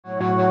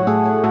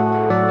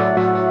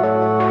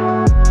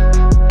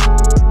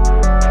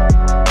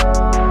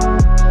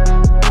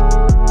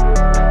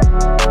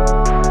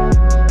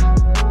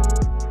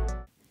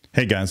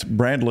guys,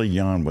 Bradley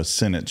Yohn was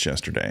sentenced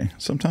yesterday.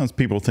 Sometimes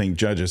people think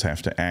judges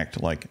have to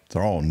act like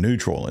they're all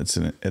neutral at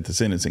the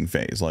sentencing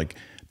phase, like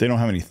they don't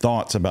have any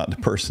thoughts about the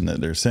person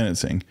that they're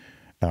sentencing,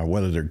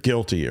 whether they're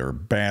guilty or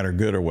bad or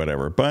good or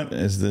whatever. But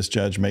as this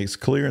judge makes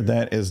clear,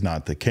 that is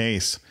not the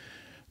case.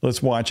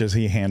 Let's watch as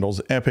he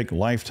handles epic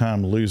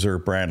lifetime loser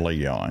Bradley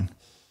Yohn.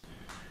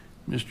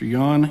 Mr.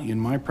 Yohn, in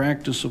my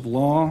practice of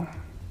law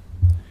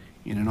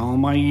and in all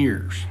my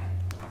years,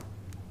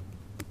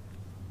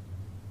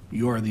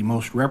 you are the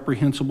most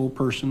reprehensible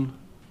person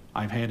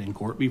I've had in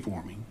court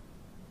before me,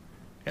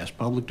 as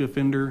public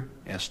defender,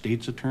 as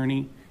state's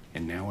attorney,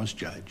 and now as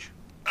judge.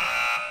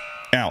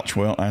 Ouch.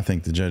 Well, I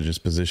think the judge's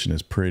position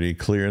is pretty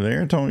clear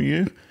there, don't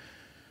you?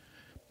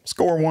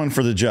 Score 1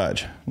 for the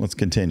judge. Let's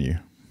continue.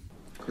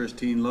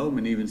 Christine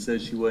Lohman even said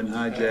she wasn't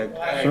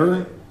hijacked.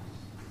 Sir,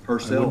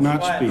 herself. I would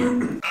not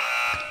speak.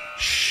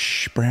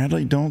 Shh,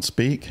 Bradley, don't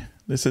speak.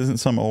 This isn't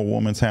some old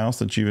woman's house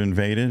that you've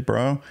invaded,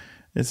 bro.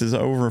 This is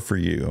over for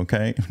you,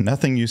 okay?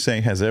 Nothing you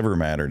say has ever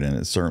mattered, and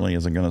it certainly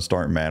isn't going to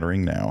start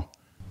mattering now.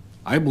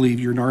 I believe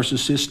you're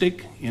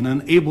narcissistic and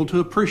unable to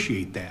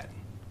appreciate that,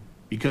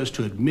 because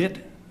to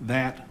admit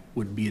that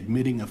would be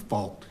admitting a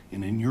fault,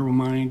 and in your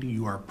mind,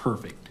 you are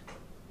perfect.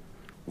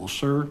 Well,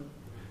 sir,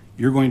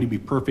 you're going to be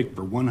perfect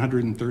for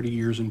 130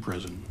 years in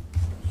prison.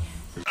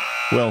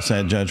 Well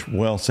said, Judge.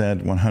 Well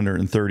said,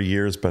 130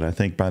 years. But I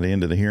think by the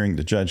end of the hearing,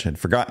 the judge had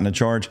forgotten the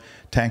charge,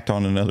 tacked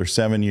on another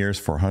 7 years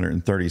for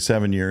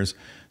 137 years.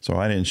 So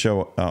I didn't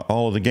show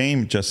all of the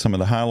game, just some of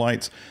the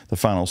highlights. The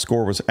final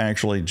score was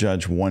actually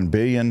Judge 1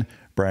 billion,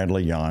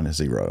 Bradley Yohn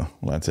 0.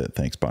 Well, that's it.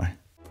 Thanks. Bye.